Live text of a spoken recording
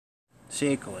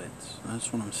cichlids.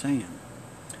 That's what I'm saying.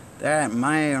 That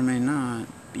may or may not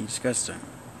be disgusting.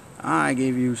 I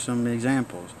gave you some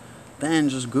examples. Then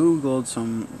just Googled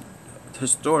some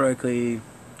historically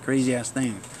crazy ass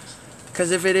things.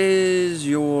 Because if it is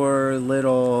your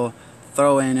little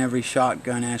throw in every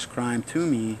shotgun ass crime to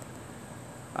me,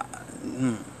 I,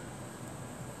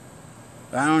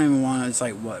 I don't even want to. It's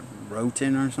like what?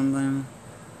 Rotin or something?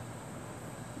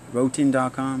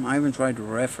 Rotin.com? I even tried to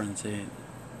reference it.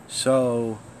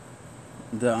 So,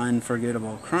 the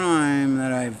unforgettable crime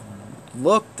that I've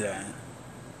looked at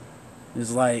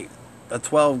is like a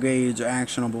 12 gauge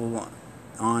actionable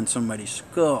on somebody's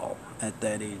skull at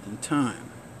that age and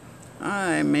time.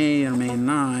 I may or may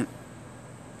not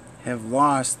have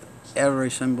lost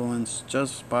every semblance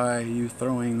just by you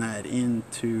throwing that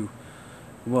into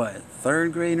what,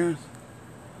 third graders?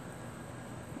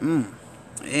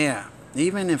 Yeah.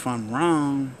 Even if I'm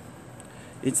wrong,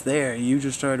 it's there. You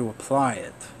just try to apply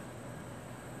it.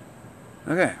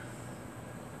 Okay.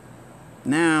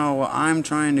 Now I'm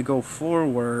trying to go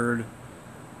forward.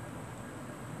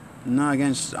 Not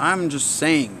against. I'm just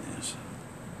saying this.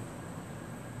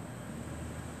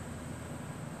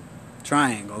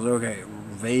 Triangles. Okay.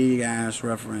 Vague ass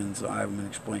reference I've been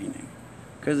explaining.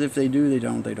 Because if they do, they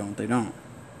don't. They don't. They don't.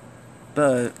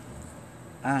 But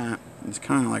it's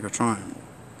kind of like a triangle.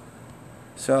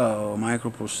 So,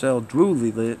 microprocell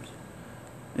drooly lips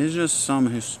is just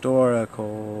some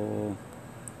historical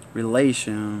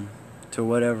relation to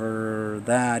whatever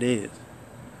that is.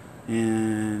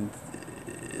 And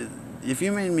if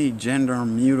you made me gender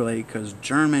mutilate because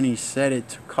Germany said it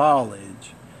to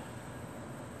college,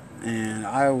 and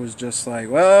I was just like,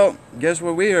 well, guess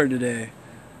what we heard today?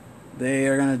 They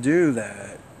are going to do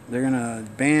that. They're going to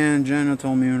ban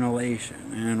genital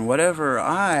mutilation. And whatever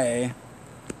I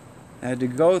had to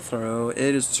go through,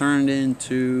 it is turned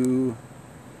into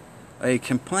a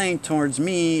complaint towards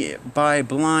me by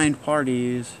blind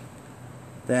parties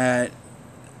that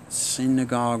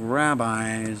synagogue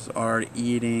rabbis are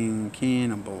eating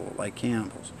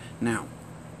cannibals. Now,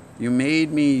 you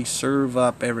made me serve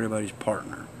up everybody's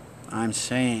partner. I'm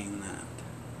saying that.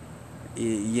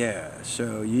 Yeah,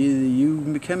 so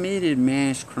you committed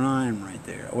mass crime right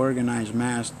there. Organized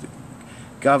mass,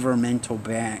 governmental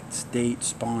backed, state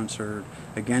sponsored,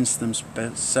 against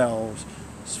themselves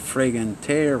friggin'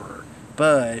 terror.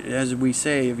 But as we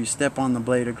say, if you step on the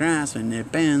blade of grass and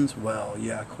it bends, well,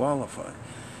 yeah, qualify.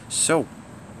 So,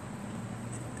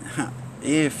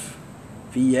 if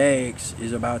VX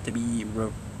is about to be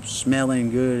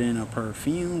smelling good in a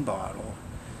perfume bottle,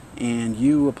 and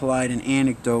you applied an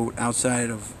anecdote outside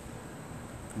of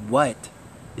what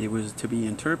it was to be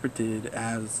interpreted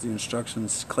as the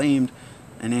instructions claimed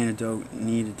an anecdote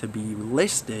needed to be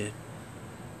listed,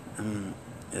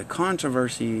 the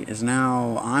controversy is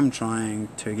now I'm trying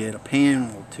to get a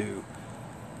panel to,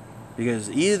 because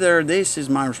either this is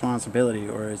my responsibility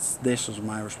or this was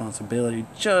my responsibility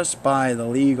just by the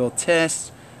legal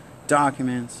tests,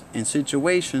 documents, and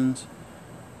situations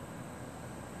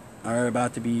are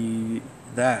about to be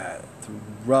that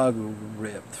rug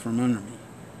ripped from under me.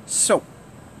 So,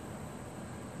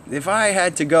 if I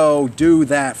had to go do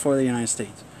that for the United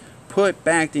States, put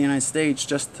back the United States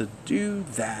just to do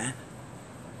that,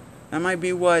 that might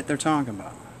be what they're talking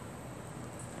about.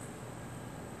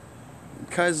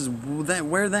 Because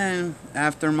we're then,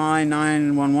 after my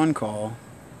 911 call,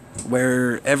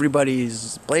 where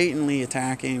everybody's blatantly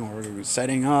attacking or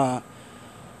setting up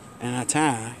an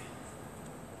attack,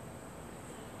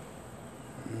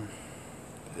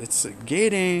 it's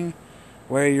getting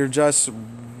where you're just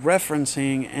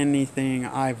referencing anything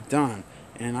I've done.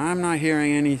 And I'm not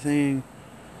hearing anything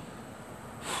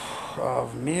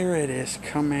of Meredith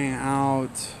coming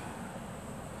out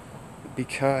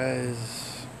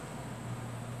because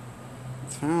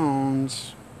it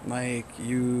sounds like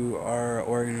you are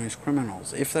organized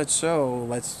criminals. If that's so,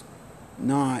 let's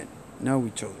not know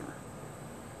each other.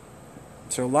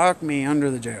 So lock me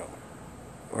under the jail.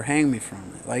 Or hang me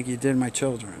from it, like you did my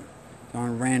children, on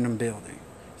a random building.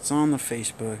 It's on the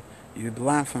Facebook. You're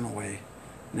laughing away.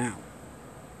 Now,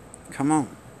 come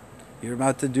on. You're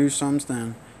about to do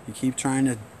something. You keep trying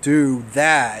to do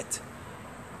that.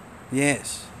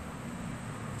 Yes.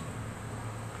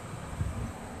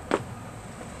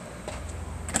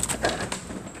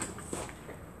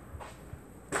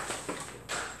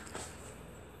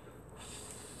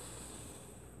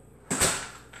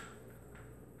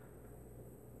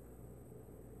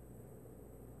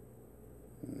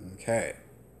 Okay.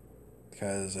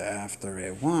 Because after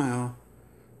a while,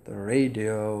 the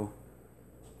radio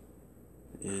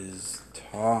is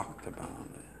talked about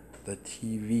it. The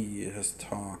TV has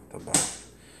talked about it.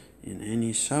 in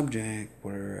any subject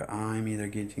where I'm either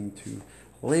getting to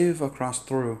live across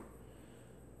through,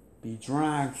 be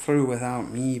dragged through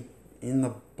without me in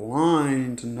the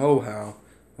blind know-how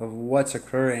of what's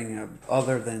occurring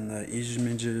other than the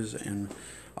images and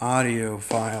audio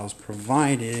files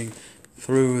provided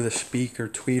through the speaker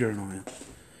tweeter noise.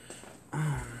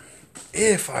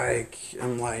 If I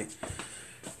am like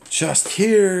just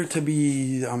here to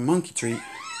be a monkey treat,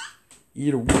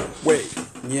 either way,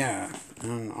 yeah,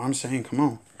 and I'm saying, come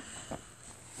on.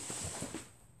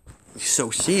 So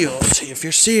seals, if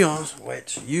you're seals,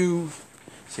 which you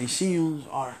say seals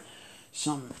are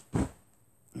some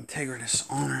integritous,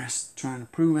 honest, trying to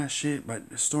prove that shit, but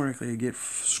historically you get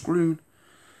screwed,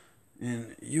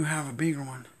 and you have a bigger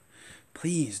one,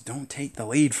 please don't take the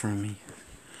lead from me.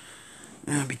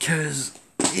 Because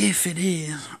if it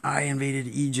is, I invaded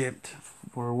Egypt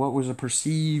for what was a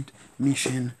perceived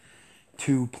mission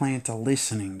to plant a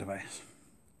listening device.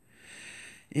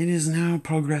 It has now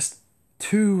progressed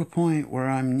to a point where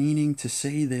I'm needing to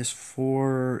say this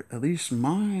for at least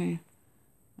my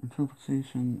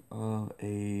interpretation of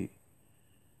a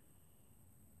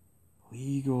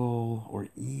legal or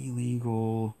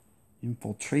illegal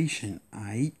infiltration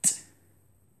act.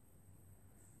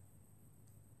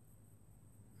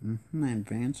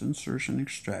 Advanced insertion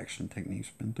extraction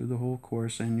techniques. Been through the whole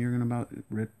course, and you're gonna about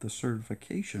rip the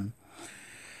certification.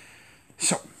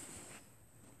 So,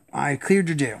 I cleared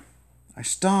your jail. I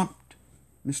stopped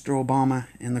Mr. Obama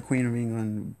and the Queen of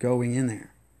England going in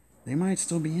there. They might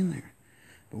still be in there.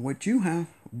 But what you have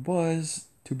was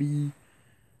to be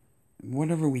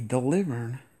whatever we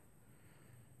delivered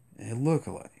a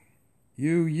lookalike.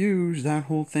 You used that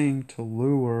whole thing to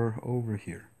lure over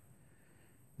here.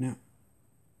 Now,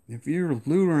 if you're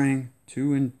luring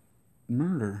to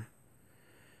murder,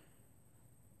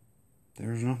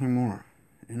 there's nothing more.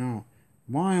 You know,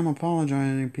 why I'm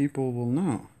apologizing, people will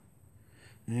know.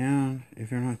 And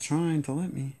if you're not trying to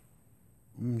let me,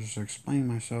 I'm just explain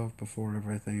myself before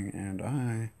everything, and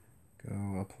I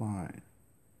go apply.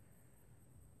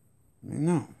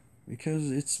 No,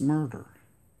 because it's murder.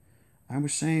 I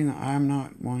was saying I'm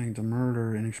not wanting to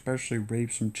murder, and especially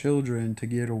rape some children to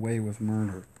get away with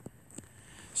murder.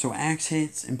 So axe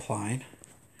hits implied,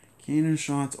 cannon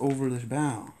shots over the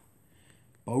bow,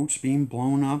 boats being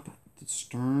blown up to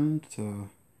stern to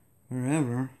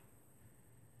wherever.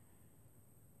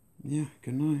 Yeah,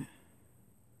 good night.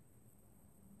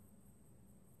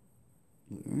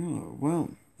 Yeah, well,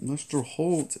 Lester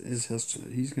Holt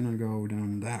he's gonna go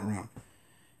down that route,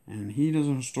 and he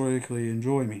doesn't historically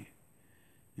enjoy me,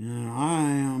 and I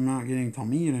am not getting to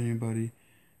meet anybody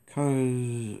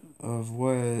because of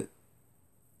what.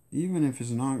 Even if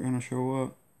it's not gonna show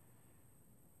up.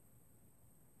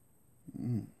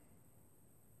 No,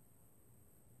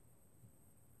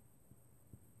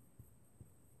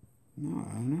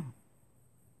 I don't know.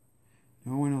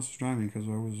 No one else is driving because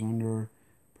I was under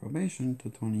probation to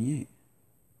 28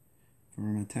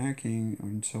 for attacking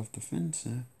in self-defense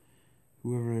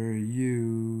whoever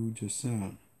you just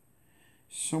said.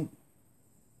 So,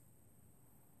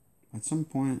 at some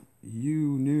point,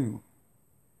 you knew.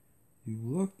 You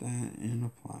looked at and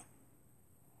applied.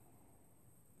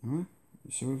 Alright?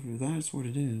 So if that's what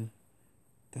it is,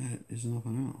 that is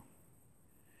nothing else.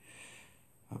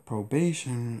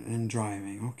 Probation and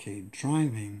driving. Okay,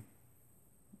 driving.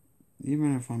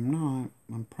 Even if I'm not,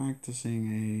 I'm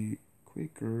practicing a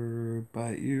quicker,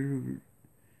 but you're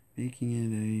making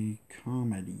it a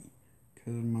comedy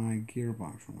because of my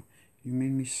gearbox. You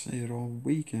made me sit all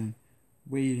weekend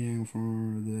waiting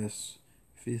for this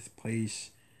 5th place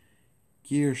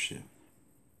gear shift.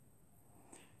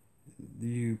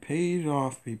 You paid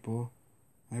off people.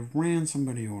 I ran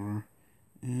somebody over,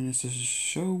 and it's a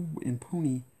show and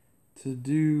pony to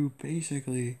do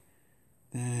basically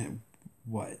that.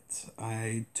 What?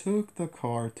 I took the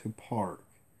car to park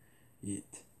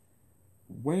it.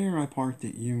 Where I parked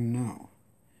it, you know.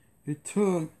 It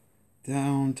took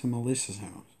down to Melissa's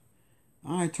house.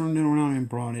 I turned it around and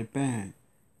brought it back.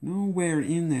 Nowhere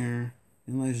in there,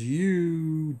 unless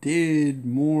you did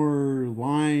more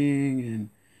lying and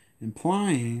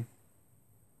implying,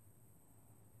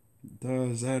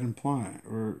 does that imply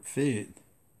or fit.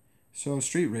 So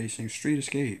street racing, street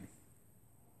escape.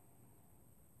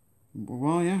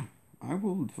 Well, yeah, I'll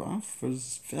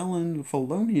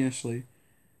feloniously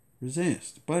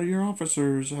resist. But your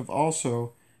officers have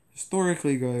also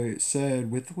historically said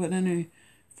with any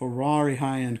Ferrari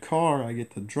high-end car I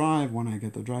get to drive when I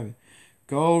get to drive it,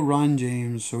 go run,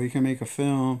 James, so we can make a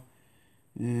film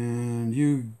and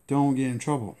you don't get in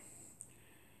trouble.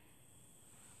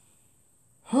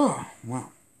 Well,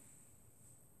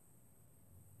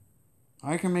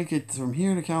 I can make it from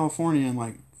here to California in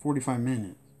like 45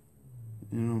 minutes.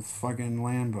 In a fucking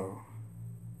Lambo.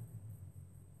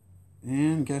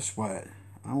 And guess what?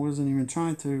 I wasn't even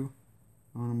trying to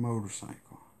on a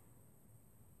motorcycle.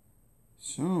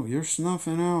 So you're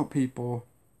snuffing out people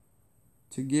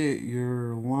to get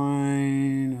your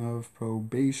line of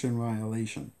probation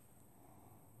violation.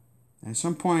 At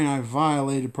some point, I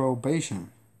violated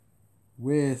probation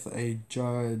with a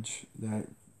judge that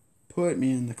put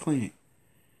me in the clean.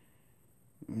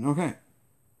 Okay.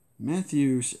 Meth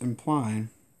use implied.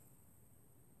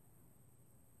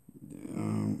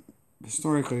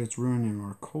 Historically, it's ruining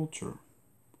our culture.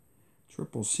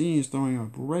 Triple C is throwing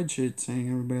up red shit, saying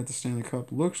everybody at the Stanley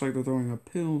Cup looks like they're throwing up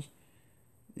pills.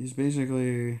 Is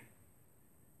basically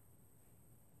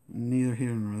neither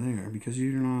here nor there because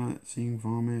you're not seeing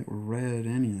vomit or red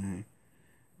anything.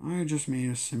 I just made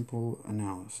a simple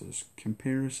analysis,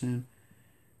 comparison,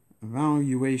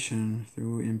 evaluation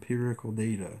through empirical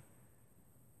data.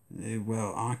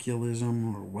 Well,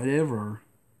 oculism or whatever,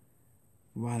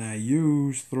 what I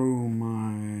use through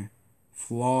my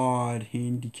flawed,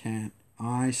 handicapped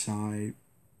eyesight,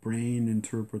 brain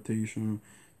interpretation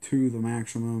to the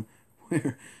maximum,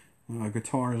 where a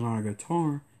guitar is not a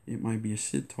guitar, it might be a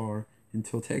sitar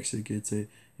until Texas gets it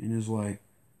and is like,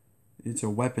 it's a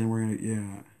weapon. We're gonna,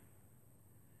 yeah.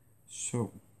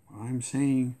 So I'm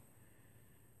saying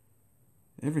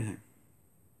everything.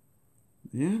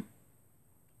 Yeah.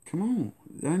 Come on.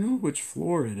 I know which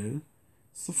floor it is.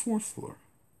 It's the 4th floor.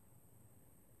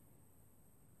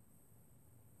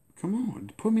 Come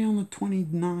on. Put me on the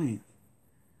 29th.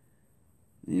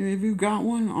 If you got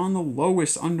one on the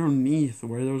lowest underneath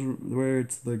where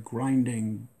it's the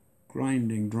grinding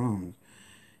drums.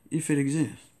 If it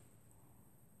exists.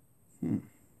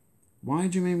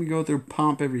 Why'd you make me go through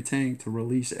pump every tank to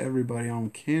release everybody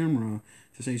on camera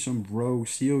to say some rogue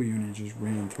SEAL unit just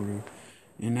ran through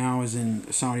and now is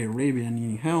in Saudi Arabia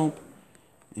needing help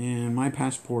and my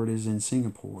passport is in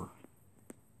Singapore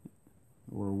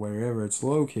or wherever it's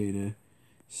located,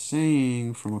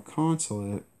 saying from a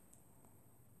consulate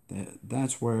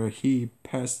that's where he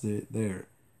passed it there.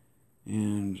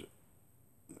 And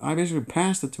I basically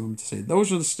passed it to him to say,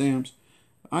 those are the stamps.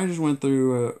 I just went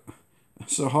through a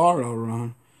Sahara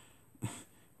run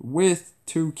with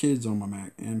 2 kids on my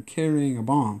back and carrying a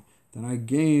bomb that I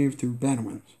gave to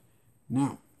Bedouins.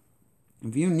 Now,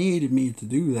 if you needed me to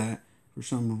do that for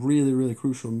some really, really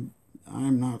crucial,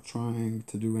 I'm not trying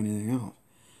to do anything else.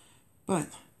 But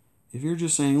if you're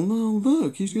just saying, well,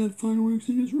 look, he's got fireworks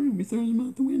in his room, he throws them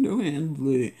out the window, and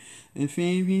look, and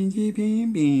room to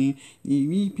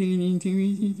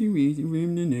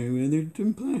no other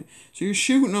to play. So you're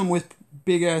shooting them with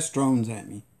big ass drones at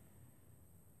me.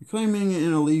 You're claiming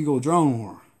an illegal drone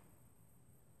war.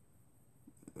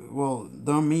 Well,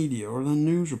 the media or the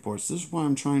news reports, this is why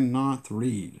I'm trying not to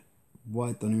read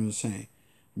what the news is saying.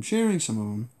 I'm sharing some of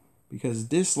them because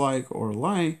dislike or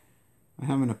like, I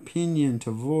have an opinion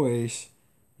to voice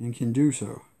and can do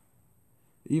so.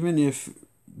 Even if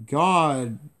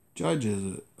God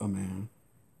judges a man,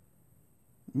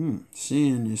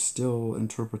 sin is still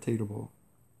interpretable.